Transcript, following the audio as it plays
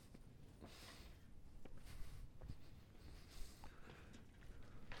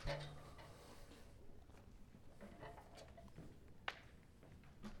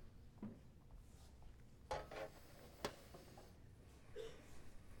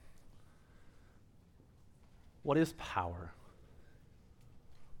What is power?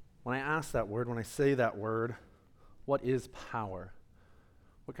 When I ask that word, when I say that word, what is power?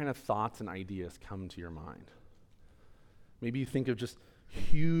 What kind of thoughts and ideas come to your mind? Maybe you think of just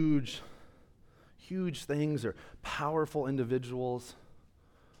huge things or powerful individuals,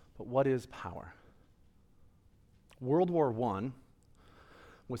 but what is power? World War I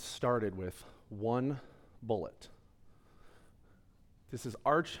was started with one bullet. This is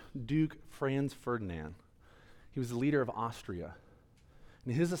Archduke Franz Ferdinand. He was the leader of Austria.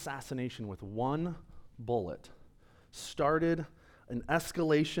 And his assassination with one bullet started an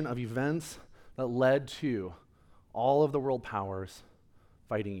escalation of events that led to all of the world powers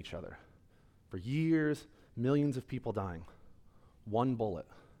fighting each other. For years, millions of people dying. One bullet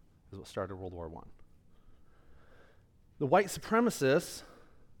is what started World War I. The white supremacists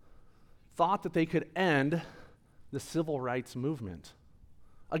thought that they could end the civil rights movement.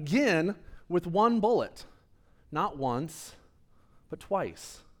 Again, with one bullet. Not once, but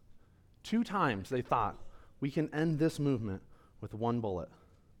twice. 2 times they thought, we can end this movement with one bullet.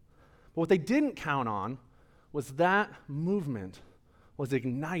 But what they didn't count on was that movement was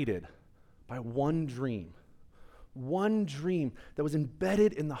ignited by one dream that was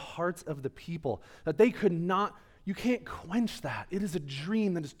embedded in the hearts of the people, that they could not, you can't quench that. It is a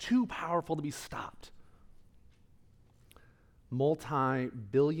dream that is too powerful to be stopped.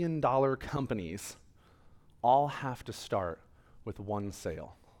 Multi-billion-dollar companies all have to start with one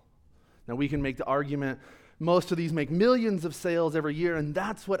sale. Now we can make the argument, most of these make millions of sales every year, and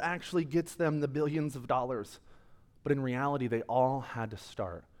that's what actually gets them the billions of dollars. But in reality, they all had to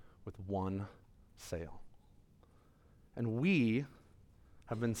start with one sale. And we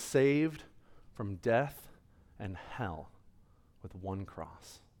have been saved from death and hell with one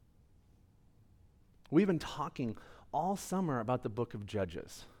cross. We've been talking all summer about the book of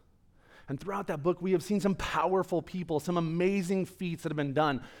Judges. And throughout that book, we have seen some powerful people, some amazing feats that have been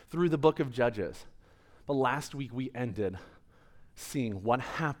done through the book of Judges. But last week, we ended seeing what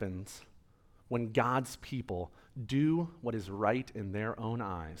happens when God's people do what is right in their own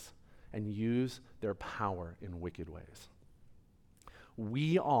eyes and use their power in wicked ways.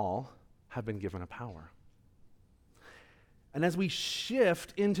 We all have been given a power. And as we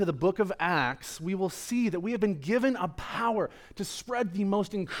shift into the book of Acts, we will see that we have been given a power to spread the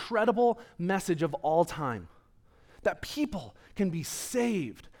most incredible message of all time. That people can be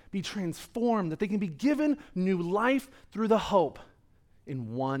saved, be transformed, that they can be given new life through the hope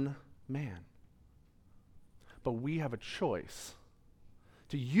in one man. But we have a choice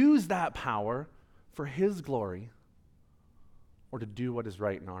to use that power for his glory or to do what is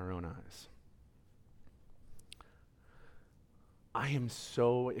right in our own eyes. I am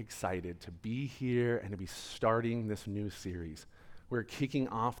so excited to be here and to be starting this new series. We're kicking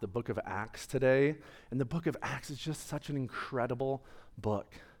off the book of Acts today, and the book of Acts is just such an incredible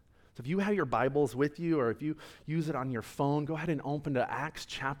book. So if you have your Bibles with you, or if you use it on your phone, go ahead and open to Acts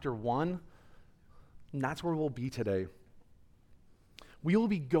chapter 1, and that's where we'll be today. We will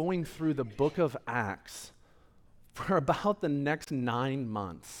be going through the book of Acts for about the next 9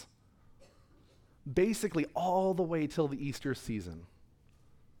 months. Basically all the way till the Easter season.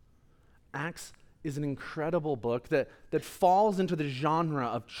 Acts is an incredible book that falls into the genre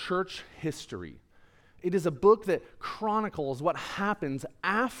of church history. It is a book that chronicles what happens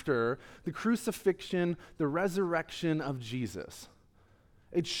after the crucifixion, the resurrection of Jesus.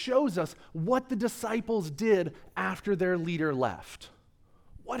 It shows us what the disciples did after their leader left.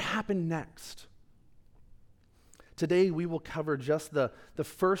 What happened next? Today we will cover just the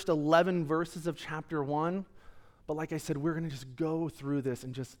first 11 verses of chapter 1, but like I said, we're going to just go through this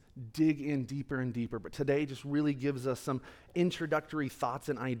and just dig in deeper and deeper. But today just really gives us some introductory thoughts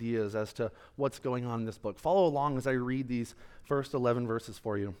and ideas as to what's going on in this book. Follow along as I read these first 11 verses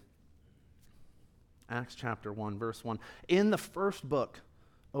for you. Acts chapter 1, verse 1. In the first book,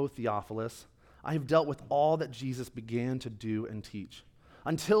 O Theophilus, I have dealt with all that Jesus began to do and teach,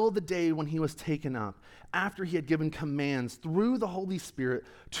 until the day when he was taken up, after he had given commands through the Holy Spirit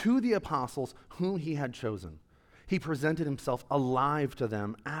to the apostles whom he had chosen. He presented himself alive to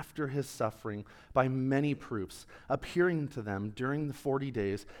them after his suffering by many proofs, appearing to them during the 40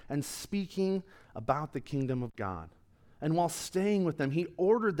 days and speaking about the kingdom of God. And while staying with them, he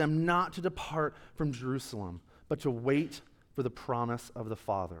ordered them not to depart from Jerusalem, but to wait for the promise of the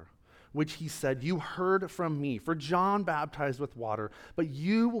Father, which he said, you heard from me. For John baptized with water, but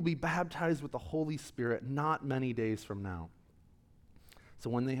you will be baptized with the Holy Spirit not many days from now. So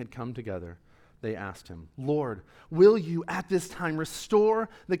when they had come together, they asked him, Lord, will you at this time restore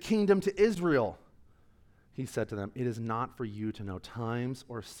the kingdom to Israel? he said to them, "It is not for you to know times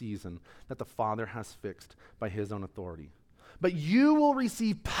or season that the Father has fixed by his own authority. But you will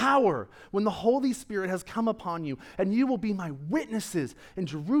receive power when the Holy Spirit has come upon you, and you will be my witnesses in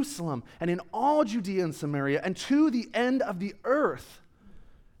Jerusalem and in all Judea and Samaria and to the end of the earth."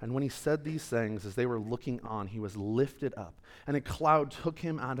 And when he said these things, as they were looking on, he was lifted up, and a cloud took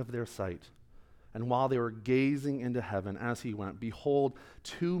him out of their sight. And while they were gazing into heaven as he went, behold,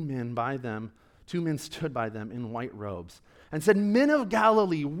 two men stood by them in white robes and said, "Men of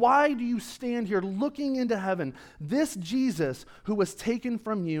Galilee, why do you stand here looking into heaven? This Jesus who was taken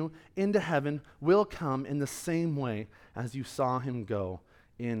from you into heaven will come in the same way as you saw him go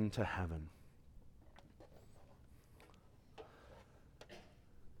into heaven."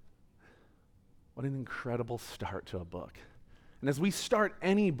 What an incredible start to a book. And as we start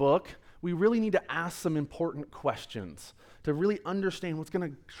any book, we really need to ask some important questions to really understand what's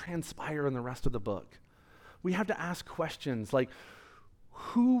going to transpire in the rest of the book. We have to ask questions like,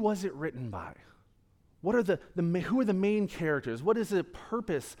 who was it written by? What are who are the main characters? What is the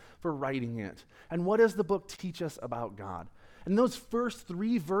purpose for writing it? And what does the book teach us about God? And those first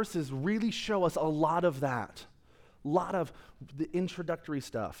 3 verses really show us a lot of that, a lot of the introductory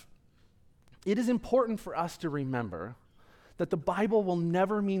stuff. It is important for us to remember that the Bible will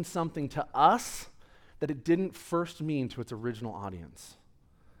never mean something to us that it didn't first mean to its original audience.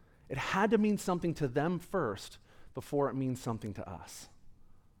 It had to mean something to them first before it means something to us.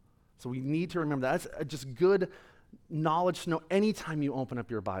 So we need to remember that. That's just good knowledge to know anytime you open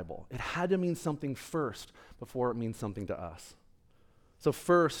up your Bible. It had to mean something first before it means something to us. So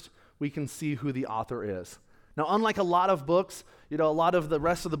first, we can see who the author is. Now, unlike a lot of books, a lot of the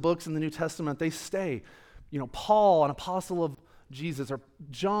rest of the books in the New Testament, they stay. Paul, an apostle of Jesus, or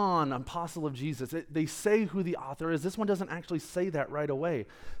John, an apostle of Jesus, they say who the author is. This one doesn't actually say that right away.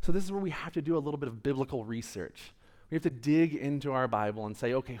 So this is where we have to do a little bit of biblical research. We have to dig into our Bible and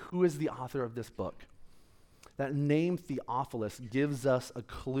say, okay, who is the author of this book? That name Theophilus gives us a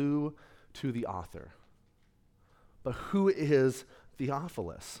clue to the author. But who is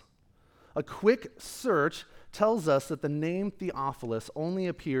Theophilus? A quick search tells us that the name Theophilus only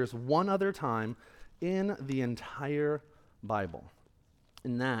appears one other time in the entire Bible.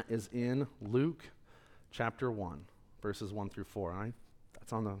 And that is in Luke chapter 1, verses 1 through 4.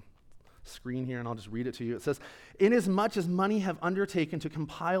 That's on the screen here, and I'll just read it to you. It says, "Inasmuch as many have undertaken to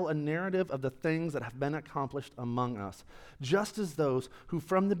compile a narrative of the things that have been accomplished among us, just as those who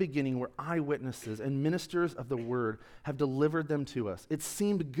from the beginning were eyewitnesses and ministers of the word have delivered them to us, it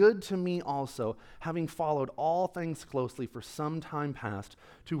seemed good to me also, having followed all things closely for some time past,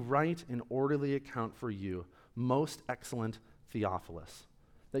 to write an orderly account for you, most excellent Theophilus,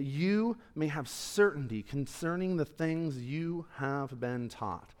 that you may have certainty concerning the things you have been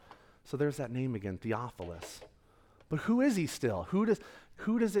taught." So there's that name again, Theophilus. But who is he still? Who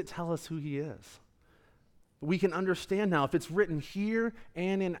does it tell us who he is? We can understand now, if it's written here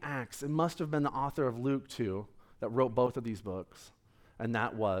and in Acts, it must have been the author of Luke too that wrote both of these books, and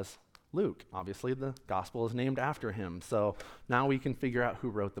that was Luke. Obviously, the gospel is named after him, so now we can figure out who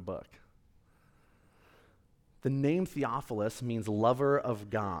wrote the book. The name Theophilus means lover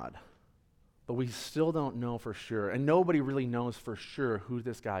of God. But we still don't know for sure, and nobody really knows for sure who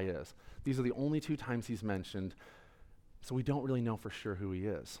this guy is. These are the only 2 times he's mentioned, so we don't really know for sure who he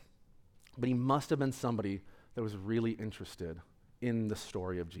is. But he must have been somebody that was really interested in the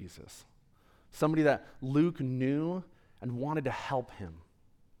story of Jesus. Somebody that Luke knew and wanted to help him.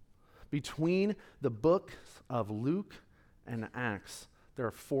 Between the books of Luke and Acts, there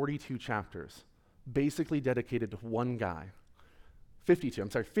are 42 chapters, basically dedicated to one guy.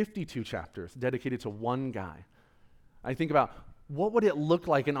 52 chapters dedicated to one guy. I think about what would it look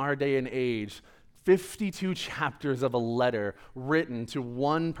like in our day and age, 52 chapters of a letter written to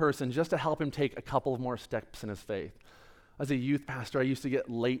one person just to help him take a couple of more steps in his faith. As a youth pastor, I used to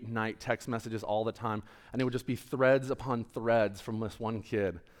get late night text messages all the time, and it would just be threads upon threads from this one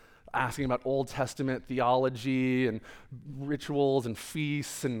kid asking about Old Testament theology and rituals and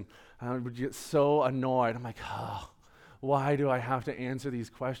feasts, and I would get so annoyed. I'm like, why do I have to answer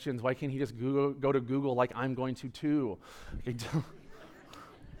these questions? Why can't he just go to Google like I'm going to too?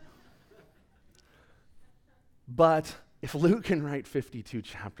 But if Luke can write 52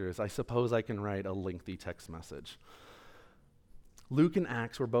 chapters, I suppose I can write a lengthy text message. Luke and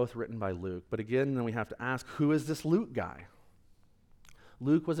Acts were both written by Luke, but again, then we have to ask, who is this Luke guy?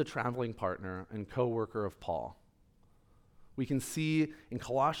 Luke was a traveling partner and co-worker of Paul. We can see in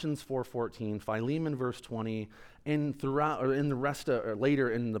Colossians 4:14, Philemon verse 20, and throughout, or in the rest of, or later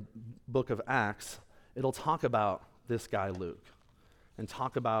in the book of Acts, it'll talk about this guy Luke and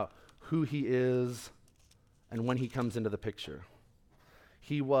talk about who he is and when he comes into the picture.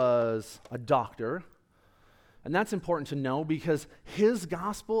 He was a doctor, and that's important to know because his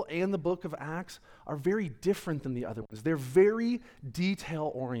gospel and the book of Acts are very different than the other ones. They're very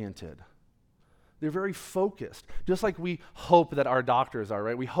detail-oriented. They're very focused, just like we hope that our doctors are,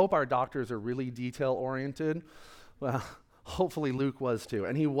 right? We hope our doctors are really detail-oriented. Well, hopefully Luke was too,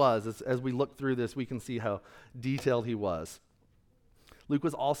 and he was. As we look through this, we can see how detailed he was. Luke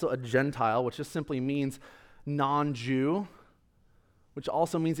was also a Gentile, which just simply means non-Jew, which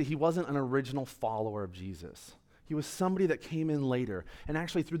also means that he wasn't an original follower of Jesus. He was somebody that came in later, and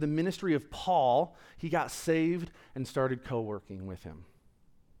actually through the ministry of Paul, he got saved and started co-working with him.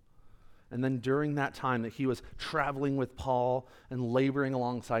 And then during that time that he was traveling with Paul and laboring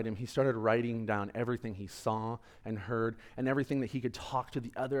alongside him, he started writing down everything he saw and heard and everything that he could talk to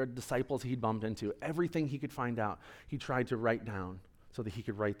the other disciples he'd bumped into. Everything he could find out, he tried to write down so that he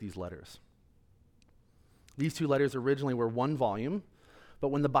could write these letters. These two letters originally were one volume, but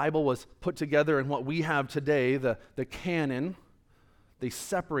when the Bible was put together in what we have today, the canon, they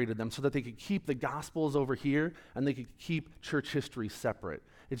separated them so that they could keep the Gospels over here and they could keep church history separate.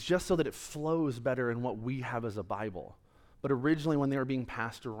 It's just so that it flows better in what we have as a Bible. But originally, when they were being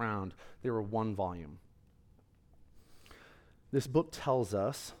passed around, they were one volume. This book tells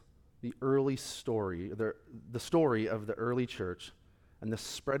us the early story, the story of the early church and the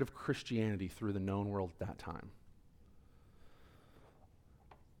spread of Christianity through the known world at that time.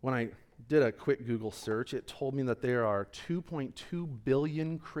 When I did a quick Google search, it told me that there are 2.2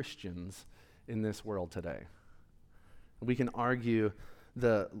 billion Christians in this world today. We can argue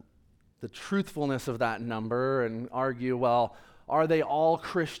the truthfulness of that number and argue, well, are they all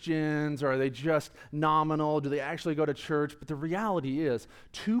Christians or are they just nominal? Do they actually go to church? But the reality is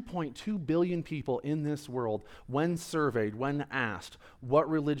 2.2 billion people in this world, when surveyed, when asked, what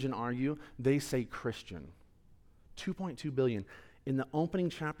religion are you? They say Christian. 2.2 billion. In the opening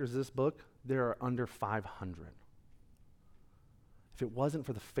chapters of this book, there are under 500. If it wasn't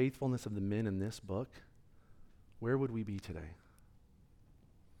for the faithfulness of the men in this book, where would we be today?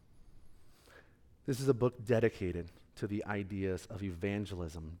 This is a book dedicated to the ideas of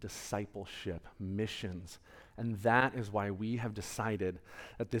evangelism, discipleship, missions, and that is why we have decided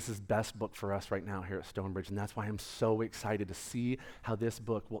that this is best book for us right now here at Stonebridge, and that's why I'm so excited to see how this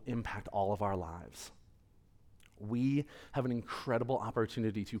book will impact all of our lives. We have an incredible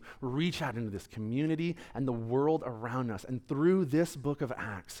opportunity to reach out into this community and the world around us, and through this book of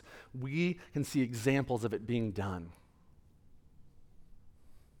Acts, we can see examples of it being done.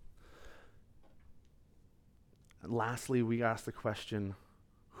 And lastly, we ask the question,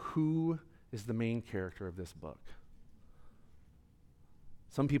 who is the main character of this book?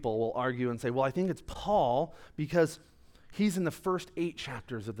 Some people will argue and say, well, I think it's Paul because he's in the first 8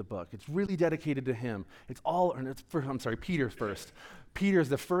 chapters of the book. It's really dedicated to him. Peter's first. Peter's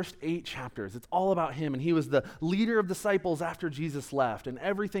the first 8 chapters. It's all about him, and he was the leader of disciples after Jesus left, and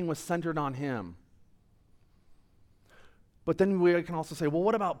everything was centered on him. But then we can also say, well,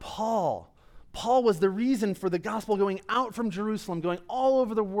 what about Paul? Paul was the reason for the gospel going out from Jerusalem, going all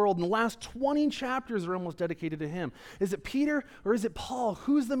over the world, and the last 20 chapters are almost dedicated to him. Is it Peter or is it Paul?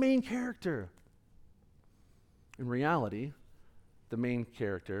 Who's the main character? In reality, the main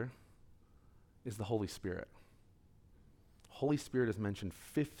character is the Holy Spirit. Holy Spirit is mentioned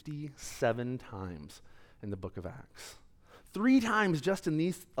 57 times in the book of Acts. 3 times just in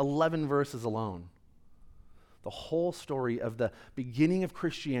these 11 verses alone. The whole story of the beginning of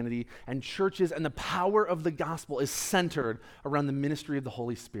Christianity and churches and the power of the gospel is centered around the ministry of the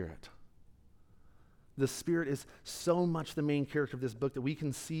Holy Spirit. The Spirit is so much the main character of this book that we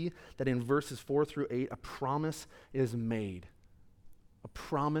can see that in verses 4 through 8, a promise is made. A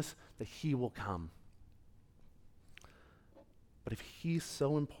promise that he will come. But if he's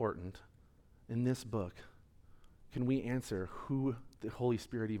so important in this book, can we answer who the Holy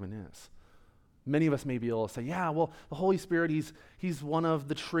Spirit even is? Many of us may be able to say, yeah, well, the Holy Spirit, he's one of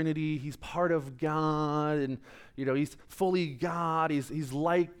the Trinity, he's part of God, and he's fully God, he's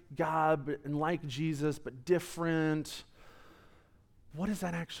like God and like Jesus, but different. What does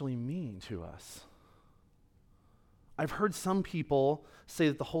that actually mean to us? I've heard some people say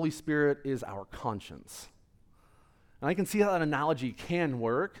that the Holy Spirit is our conscience. And I can see how that analogy can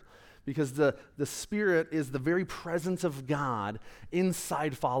work, because the Spirit is the very presence of God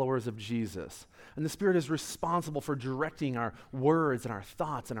inside followers of Jesus. And the Spirit is responsible for directing our words and our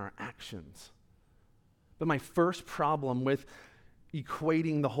thoughts and our actions. But my first problem with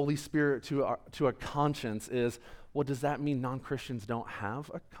equating the Holy Spirit to a conscience is, well, does that mean non-Christians don't have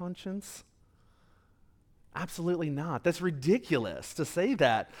a conscience? Absolutely not. That's ridiculous to say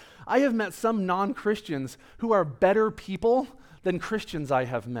that. I have met some non-Christians who are better people than Christians I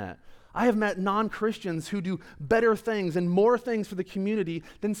have met. I have met non-Christians who do better things and more things for the community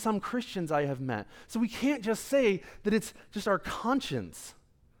than some Christians I have met. So we can't just say that it's just our conscience.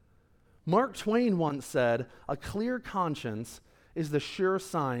 Mark Twain once said, "A clear conscience is the sure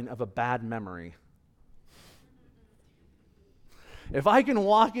sign of a bad memory." If I can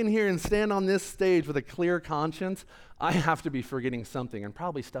walk in here and stand on this stage with a clear conscience, I have to be forgetting something, and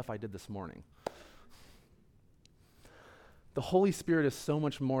probably stuff I did this morning. The Holy Spirit is so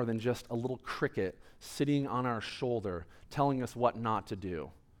much more than just a little cricket sitting on our shoulder telling us what not to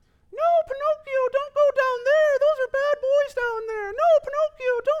do. No, Pinocchio, don't go down there. Those are bad boys down there. No,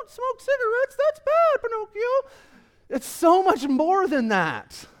 Pinocchio, don't smoke cigarettes. That's bad, Pinocchio. It's so much more than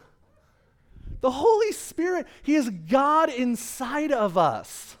that. The Holy Spirit, He is God inside of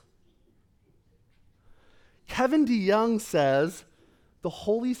us. Kevin DeYoung says, the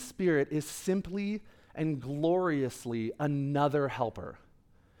Holy Spirit is simply and gloriously another helper.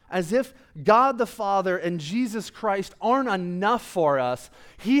 As if God the Father and Jesus Christ aren't enough for us,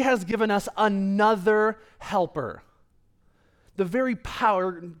 He has given us another helper. The very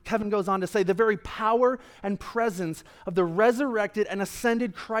power, Kevin goes on to say, the very power and presence of the resurrected and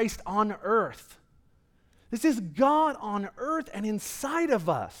ascended Christ on earth. This is God on earth and inside of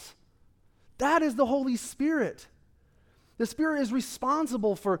us. That is the Holy Spirit. The Spirit is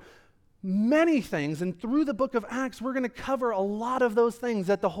responsible for many things, and through the book of Acts, we're going to cover a lot of those things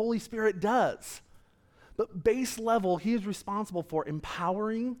that the Holy Spirit does. But base level, He is responsible for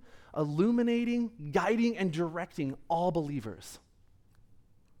empowering, illuminating, guiding, and directing all believers.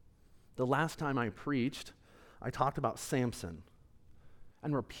 The last time I preached, I talked about Samson.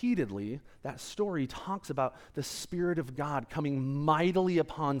 And repeatedly, that story talks about the Spirit of God coming mightily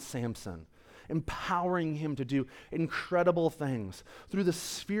upon Samson, empowering him to do incredible things. Through the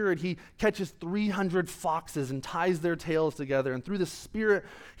Spirit, he catches 300 foxes and ties their tails together. And through the Spirit,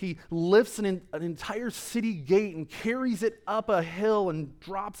 he lifts an entire city gate and carries it up a hill and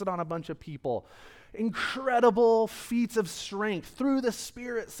drops it on a bunch of people. Incredible feats of strength. Through the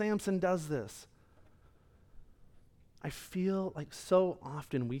Spirit, Samson does this. I feel like so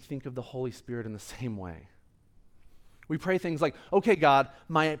often we think of the Holy Spirit in the same way. We pray things like, okay, God,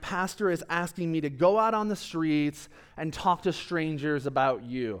 my pastor is asking me to go out on the streets and talk to strangers about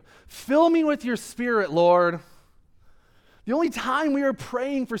you. Fill me with your Spirit, Lord. The only time we are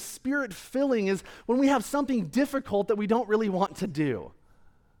praying for Spirit filling is when we have something difficult that we don't really want to do.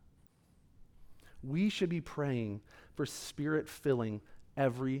 We should be praying for Spirit filling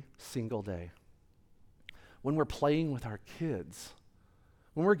every single day. When we're playing with our kids,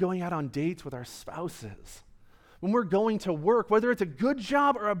 when we're going out on dates with our spouses, when we're going to work, whether it's a good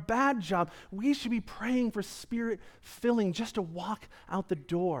job or a bad job, we should be praying for Spirit filling just to walk out the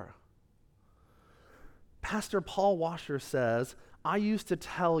door. Pastor Paul Washer says, I used to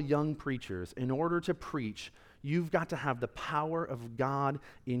tell young preachers, in order to preach, you've got to have the power of God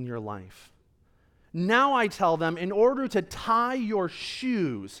in your life. Now I tell them, in order to tie your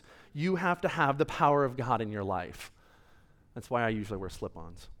shoes, you have to have the power of God in your life. That's why I usually wear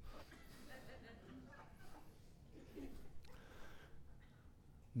slip-ons.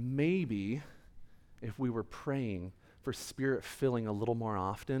 Maybe if we were praying for Spirit filling a little more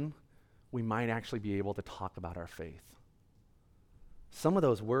often, we might actually be able to talk about our faith. Some of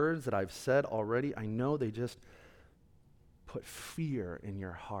those words that I've said already, I know they just put fear in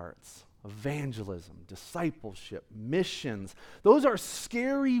your hearts. Evangelism, discipleship, missions. Those are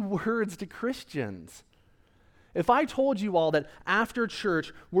scary words to Christians. If I told you all that after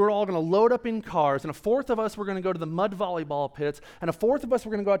church, we're all going to load up in cars, and a fourth of us were going to go to the mud volleyball pits, and a fourth of us were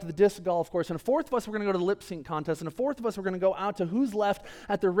going to go out to the disc golf course, and a fourth of us were going to go to the lip sync contest, and a fourth of us were going to go out to Who's Left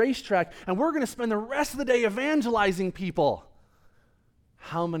at the racetrack, and we're going to spend the rest of the day evangelizing people,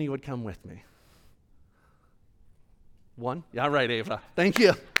 how many would come with me? One? Yeah, right, Ava. Thank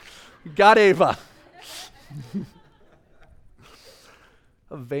you. Got Ava.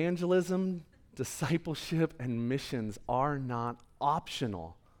 Evangelism, discipleship, and missions are not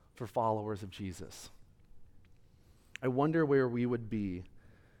optional for followers of Jesus. I wonder where we would be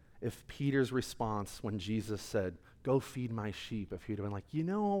if Peter's response when Jesus said, go feed my sheep, if he'd have been like,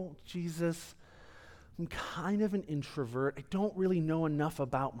 Jesus, I'm kind of an introvert. I don't really know enough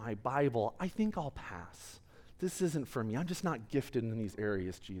about my Bible. I think I'll pass. This isn't for me. I'm just not gifted in these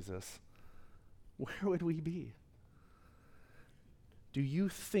areas, Jesus. Where would we be? Do you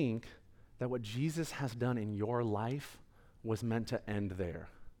think that what Jesus has done in your life was meant to end there?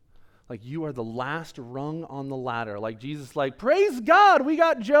 Like you are the last rung on the ladder. Like Jesus, praise God, we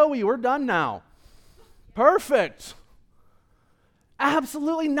got Joey. We're done now. Perfect.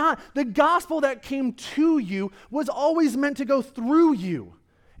 Absolutely not. The gospel that came to you was always meant to go through you.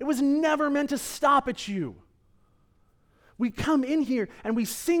 It was never meant to stop at you. We come in here and we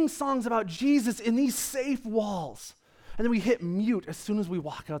sing songs about Jesus in these safe walls, and then we hit mute as soon as we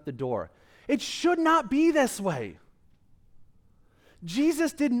walk out the door. It should not be this way.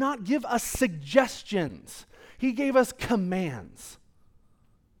 Jesus did not give us suggestions. He gave us commands.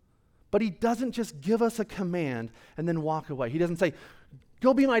 But he doesn't just give us a command and then walk away. He doesn't say,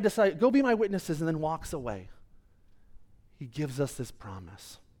 go be my witnesses, and then walks away. He gives us this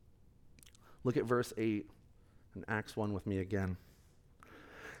promise. Look at verse 8 in Acts 1 with me again.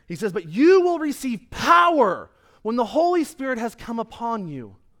 He says, but you will receive power when the Holy Spirit has come upon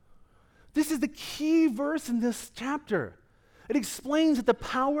you. This is the key verse in this chapter. It explains that the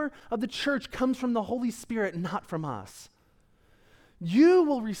power of the church comes from the Holy Spirit, not from us. You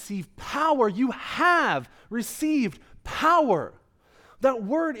will receive power. You have received power. That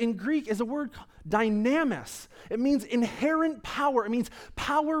word in Greek is a word dynamis. It means inherent power. It means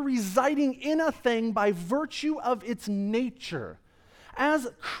power residing in a thing by virtue of its nature. As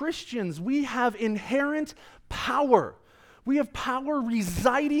Christians, we have inherent power. We have power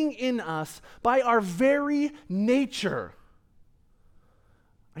residing in us by our very nature.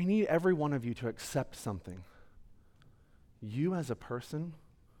 I need every one of you to accept something. You as a person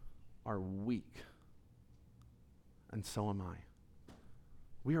are weak, and so am I.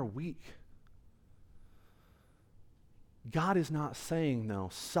 We are weak. God is not saying, no,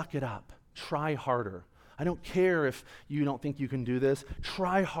 suck it up, try harder. I don't care if you don't think you can do this,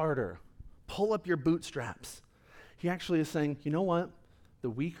 try harder, pull up your bootstraps. He actually is saying, you know what? The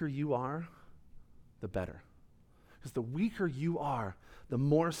weaker you are, the better. Because the weaker you are, the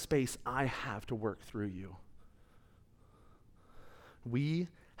more space I have to work through you. We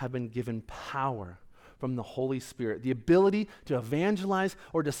have been given power from the Holy Spirit. The ability to evangelize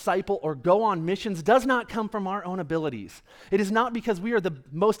or disciple or go on missions does not come from our own abilities. It is not because we are the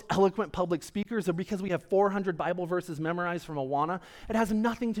most eloquent public speakers or because we have 400 Bible verses memorized from Awana. It has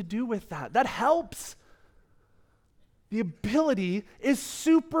nothing to do with that. That helps. The ability is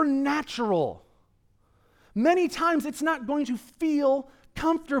supernatural. Many times it's not going to feel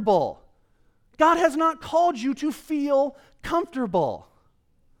comfortable. God has not called you to feel comfortable.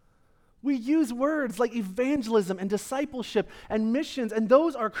 We use words like evangelism and discipleship and missions, and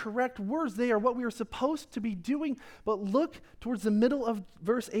those are correct words. They are what we are supposed to be doing. But look towards the middle of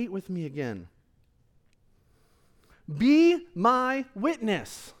verse 8 with me again. Be my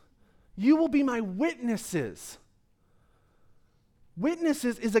witness. You will be my witnesses.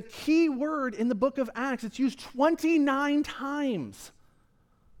 Witnesses is a key word in the book of Acts. It's used 29 times.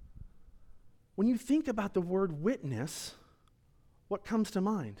 When you think about the word witness, what comes to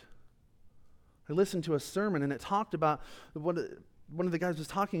mind? I listened to a sermon and it talked about, one of the guys was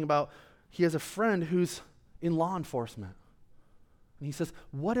talking about, he has a friend who's in law enforcement. And he says,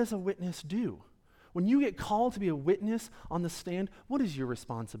 what does a witness do? When you get called to be a witness on the stand, what is your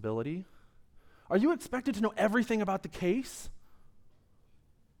responsibility? Are you expected to know everything about the case?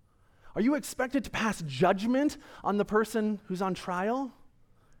 Are you expected to pass judgment on the person who's on trial?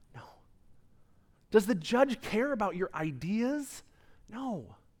 No. Does the judge care about your ideas?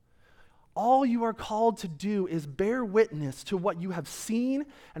 No. All you are called to do is bear witness to what you have seen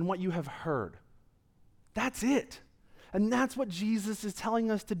and what you have heard. That's it. And that's what Jesus is telling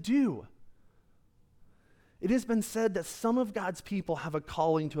us to do. It has been said that some of God's people have a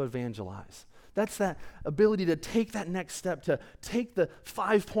calling to evangelize. That's that ability to take that next step, to take the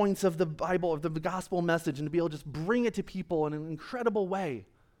 5 points of the Bible, of the gospel message, and to be able to just bring it to people in an incredible way.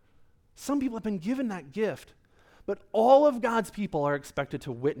 Some people have been given that gift. But all of God's people are expected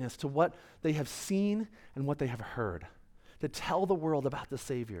to witness to what they have seen and what they have heard, to tell the world about the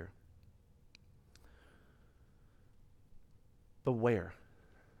Savior. But where?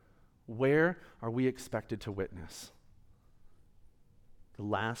 Where are we expected to witness? The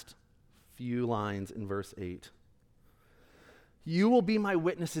last few lines in verse 8. You will be my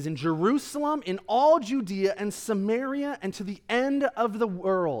witnesses in Jerusalem, in all Judea and Samaria, and to the end of the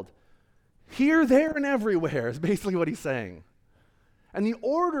world. Here, there, and everywhere is basically what he's saying. And the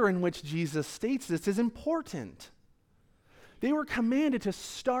order in which Jesus states this is important. They were commanded to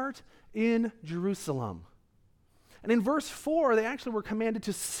start in Jerusalem. And in verse 4, they actually were commanded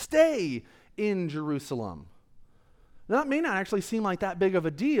to stay in Jerusalem. Now, that may not actually seem like that big of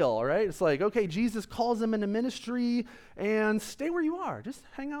a deal, right? It's like, okay, Jesus calls them into ministry and stay where you are. Just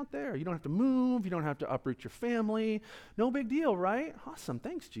hang out there. You don't have to move. You don't have to uproot your family. No big deal, right? Awesome.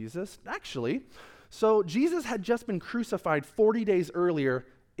 Thanks, Jesus. Actually, so Jesus had just been crucified 40 days earlier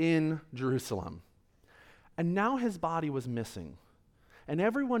in Jerusalem. And now his body was missing. And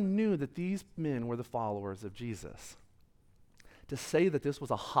everyone knew that these men were the followers of Jesus. To say that this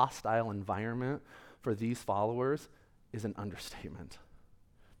was a hostile environment for these followers is an understatement.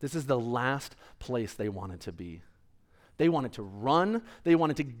 This is the last place they wanted to be. They wanted to run. They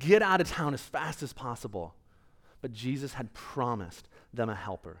wanted to get out of town as fast as possible. But Jesus had promised them a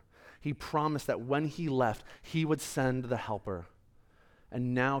helper. He promised that when he left, he would send the helper.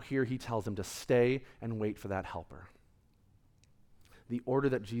 And now here he tells them to stay and wait for that helper. The order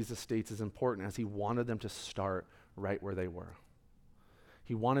that Jesus states is important, as he wanted them to start right where they were.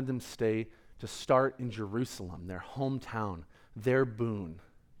 He wanted them to start in Jerusalem, their hometown, their boon.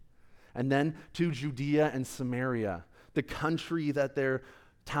 And then to Judea and Samaria, the country that their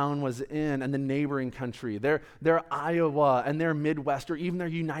town was in, and the neighboring country, their Iowa and their Midwest, or even their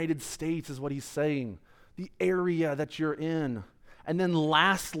United States is what he's saying, the area that you're in. And then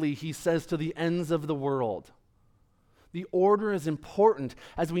lastly, he says to the ends of the world. The order is important,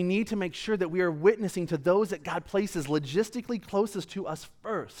 as we need to make sure that we are witnessing to those that God places logistically closest to us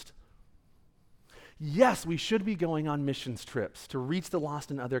first. Yes, we should be going on missions trips to reach the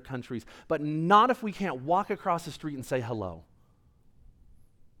lost in other countries, but not if we can't walk across the street and say hello.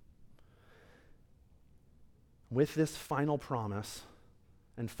 With this final promise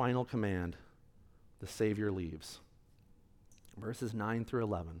and final command, the Savior leaves. Verses 9 through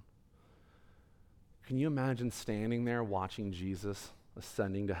 11. Can you imagine standing there watching Jesus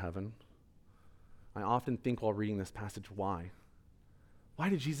ascending to heaven? I often think while reading this passage, why? Why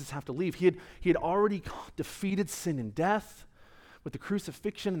did Jesus have to leave? He had already defeated sin and death with the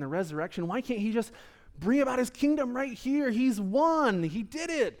crucifixion and the resurrection. Why can't he just bring about his kingdom right here? He's won. He did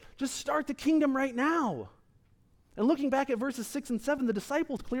it. Just start the kingdom right now. And looking back at verses 6 and 7, the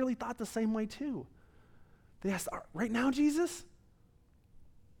disciples clearly thought the same way too. They asked, right now, Jesus?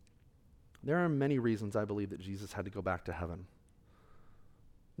 There are many reasons I believe that Jesus had to go back to heaven.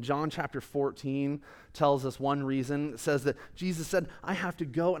 John chapter 14 tells us one reason. It says that Jesus said, I have to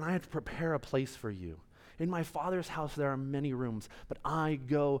go and I have to prepare a place for you. In my Father's house there are many rooms, but I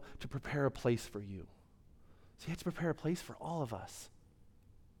go to prepare a place for you. So he had to prepare a place for all of us.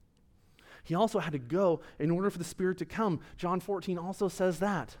 He also had to go in order for the Spirit to come. John 14 also says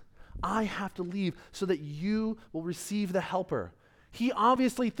that. I have to leave so that you will receive the helper. He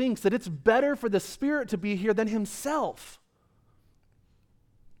obviously thinks that it's better for the Spirit to be here than himself.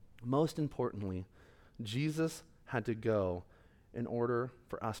 Most importantly, Jesus had to go in order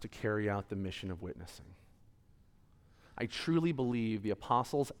for us to carry out the mission of witnessing. I truly believe the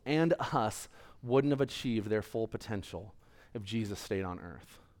apostles and us wouldn't have achieved their full potential if Jesus stayed on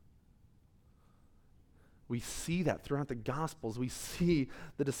earth. We see that throughout the Gospels. We see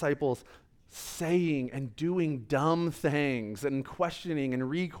the disciples saying and doing dumb things and questioning and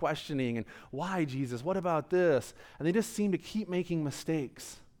re-questioning and why, Jesus, what about this? And they just seem to keep making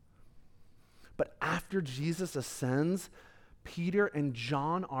mistakes. But after Jesus ascends, Peter and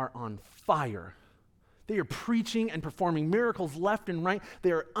John are on fire. They are preaching and performing miracles left and right.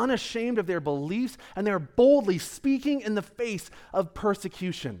 They are unashamed of their beliefs, and they are boldly speaking in the face of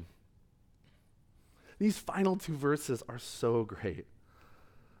persecution. These final two verses are so great.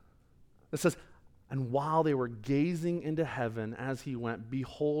 It says, and while they were gazing into heaven as he went,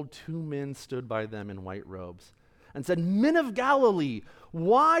 behold, two men stood by them in white robes and said, Men of Galilee,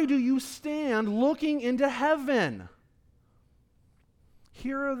 why do you stand looking into heaven?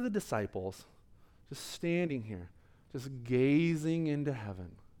 Here are the disciples just standing here, just gazing into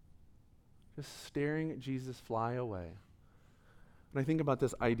heaven, just staring at Jesus fly away. When I think about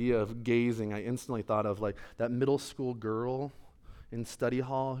this idea of gazing, I instantly thought of like that middle school girl in study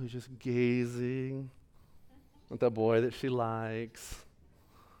hall who's just gazing at the boy that she likes,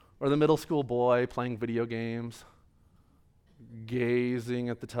 or the middle school boy playing video games, gazing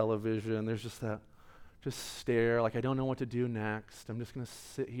at the television. There's just that, just stare, like I don't know what to do next. I'm just going to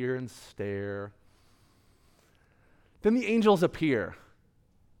sit here and stare. Then the angels appear,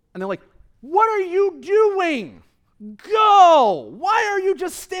 and they're like, what are you doing? Go! Why are you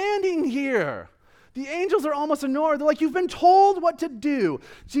just standing here? The angels are almost annoyed. They're like, you've been told what to do.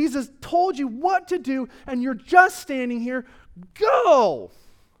 Jesus told you what to do, and you're just standing here. Go!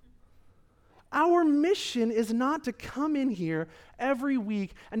 Our mission is not to come in here every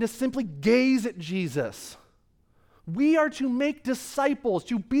week and to simply gaze at Jesus. We are to make disciples,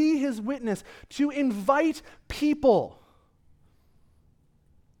 to be his witness, to invite people.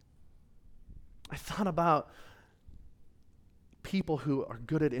 I thought about people who are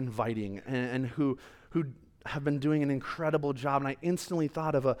good at inviting and who have been doing an incredible job. And I instantly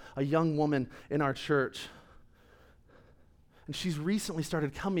thought of a young woman in our church. And she's recently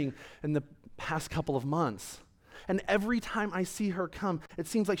started coming in the past couple of months. And every time I see her come, it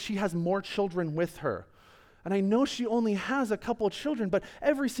seems like she has more children with her. And I know she only has a couple of children, but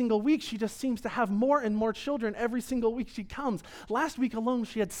every single week she just seems to have more and more children every single week she comes. Last week alone,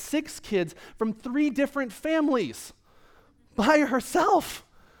 she had 6 kids from 3 different families by herself.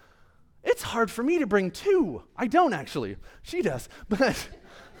 It's hard for me to bring 2. I don't actually. She does. But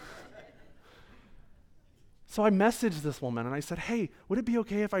so I messaged this woman and I said, hey, would it be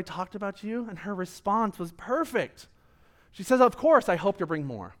okay if I talked about you? And her response was perfect. She says, of course, I hope to bring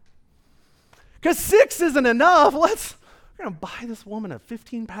more. Because 6 isn't enough. We're going to buy this woman a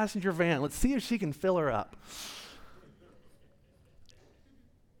 15-passenger van. Let's see if she can fill her up.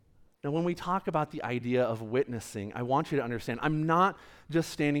 Now, when we talk about the idea of witnessing, I want you to understand, I'm not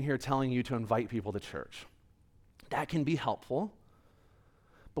just standing here telling you to invite people to church. That can be helpful.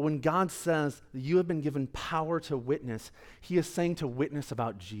 But when God says that you have been given power to witness, he is saying to witness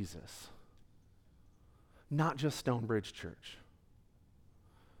about Jesus, not just Stonebridge Church.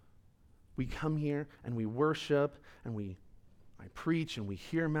 We come here and we worship and I preach and we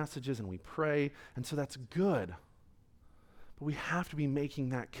hear messages and we pray, and so that's good. But we have to be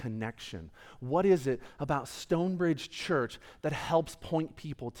making that connection. What is it about Stonebridge Church that helps point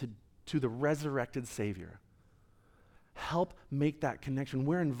people to the resurrected Savior? Help make that connection.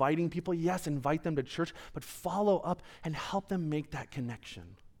 We're inviting people, yes, invite them to church, but follow up and help them make that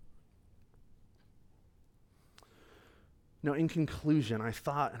connection. Now, in conclusion, I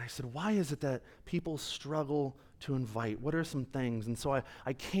thought, and I said, why is it that people struggle to invite? What are some things? And so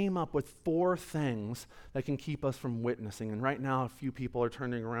I came up with 4 things that can keep us from witnessing. And right now, a few people are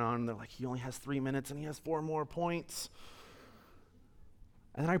turning around, and they're like, he only has 3 minutes, and he has 4 more points.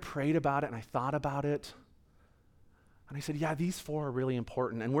 And then I prayed about it, and I thought about it. And I said, yeah, these 4 are really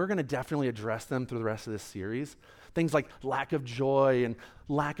important, and we're going to definitely address them through the rest of this series. Things like lack of joy and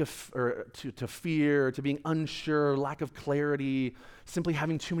lack of, to fear, to being unsure, lack of clarity, simply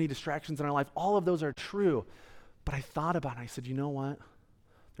having too many distractions in our life. All of those are true. But I thought about it, I said, you know what?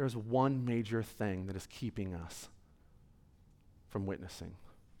 There's one major thing that is keeping us from witnessing.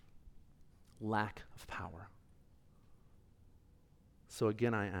 Lack of power. So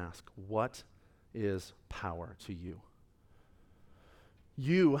again, I ask, what is power to you?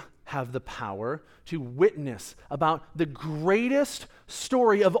 You have the power to witness about the greatest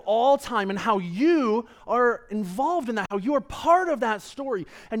story of all time and how you are involved in that, how you are part of that story.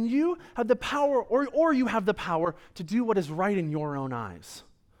 And you have the power, or you have the power to do what is right in your own eyes.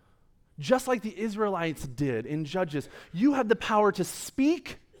 Just like the Israelites did in Judges, you have the power to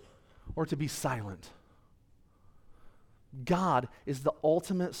speak or to be silent. God is the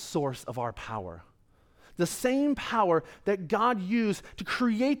ultimate source of our power. The same power that God used to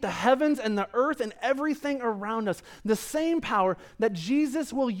create the heavens and the earth and everything around us. The same power that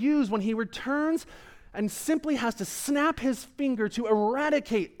Jesus will use when he returns and simply has to snap his finger to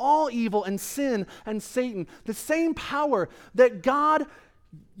eradicate all evil and sin and Satan. The same power that God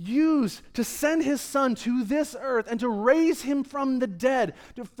used to send his son to this earth and to raise him from the dead,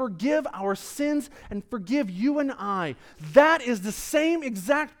 to forgive our sins and forgive you and I. That is the same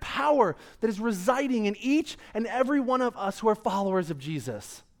exact power that is residing in each and every one of us who are followers of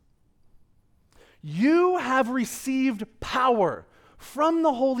Jesus. You have received power from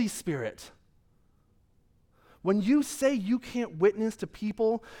the Holy Spirit. When you say you can't witness to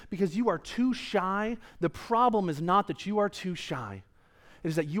people because you are too shy, the problem is not that you are too shy. It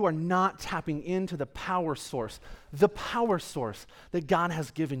is that you are not tapping into the power source that God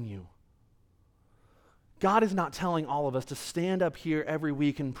has given you. God is not telling all of us to stand up here every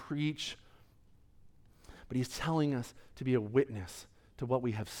week and preach, but he's telling us to be a witness to what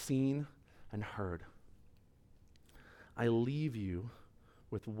we have seen and heard. I leave you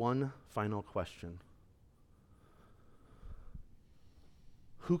with one final question.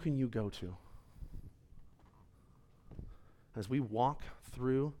 Who can you go to? As we walk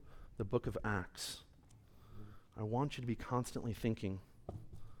through the book of Acts, I want you to be constantly thinking,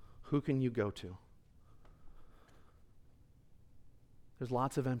 who can you go to? There's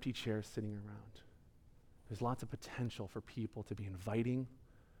lots of empty chairs sitting around. There's lots of potential for people to be inviting,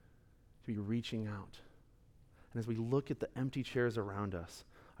 to be reaching out. And as we look at the empty chairs around us,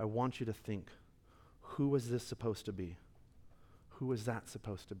 I want you to think, who is this supposed to be? Who is that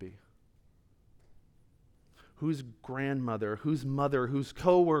supposed to be? Whose grandmother, whose mother, whose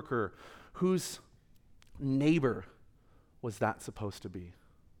coworker, whose neighbor was that supposed to be?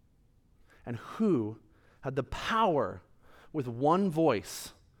 And who had the power with one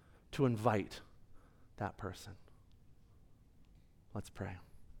voice to invite that person? Let's pray.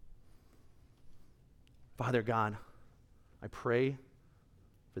 Father God, I pray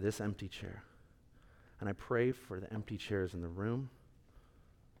for this empty chair. And I pray for the empty chairs in the room.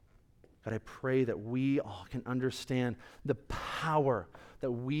 God, I pray that we all can understand the power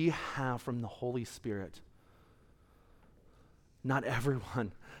that we have from the Holy Spirit. Not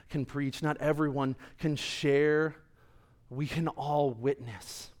everyone can preach. Not everyone can share. We can all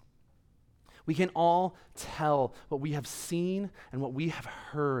witness. We can all tell what we have seen and what we have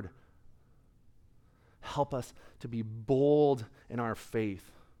heard. Help us to be bold in our faith,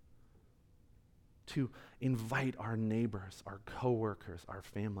 to invite our neighbors, our coworkers, our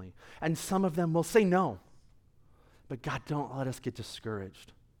family. And some of them will say no. But God, don't let us get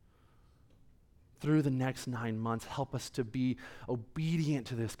discouraged. Through the next 9 months, help us to be obedient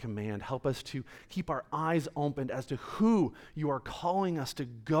to this command. Help us to keep our eyes opened as to who you are calling us to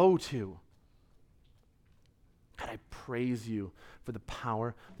go to. God, I praise you for the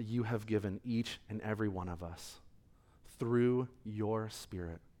power that you have given each and every one of us through your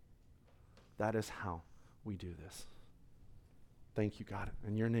Spirit. That is how we do this. Thank you, God.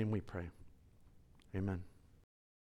 In your name we pray. Amen.